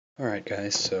Alright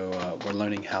guys, so we're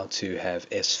learning how to have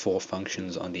S4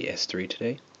 functions on the S3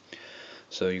 today.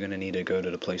 So you're going to need to go to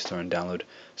the Play Store and download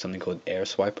something called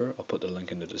AirSwiper. I'll put the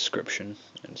link in the description.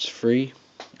 It's free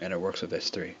and it works with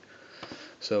S3.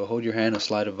 So hold your hand a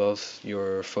slide above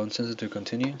your phone sensor to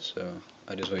continue. So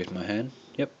I just waved my hand.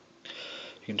 Yep.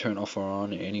 You can turn off or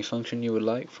on any function you would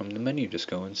like from the menu. Just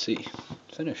go and see.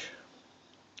 Finish.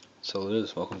 That's all it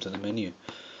is. Welcome to the menu.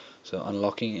 So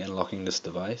unlocking and locking this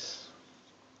device.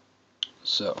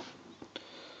 So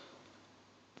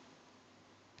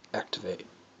activate.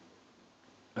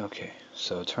 Okay,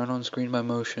 so turn on screen by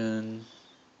motion,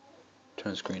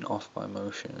 turn screen off by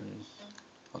motion.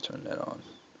 I'll turn that on.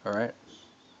 Alright.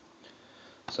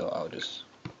 So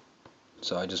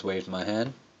I just waved my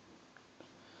hand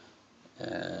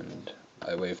and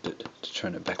I waved it to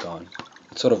turn it back on.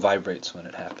 It sort of vibrates when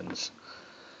it happens.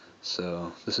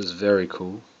 So this is very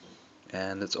cool,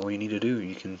 and that's all you need to do.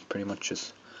 You can pretty much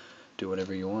just do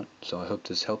whatever you want. So I hope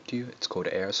this helped you. It's called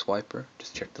AirSwiper.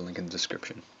 Just check the link in the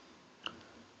description.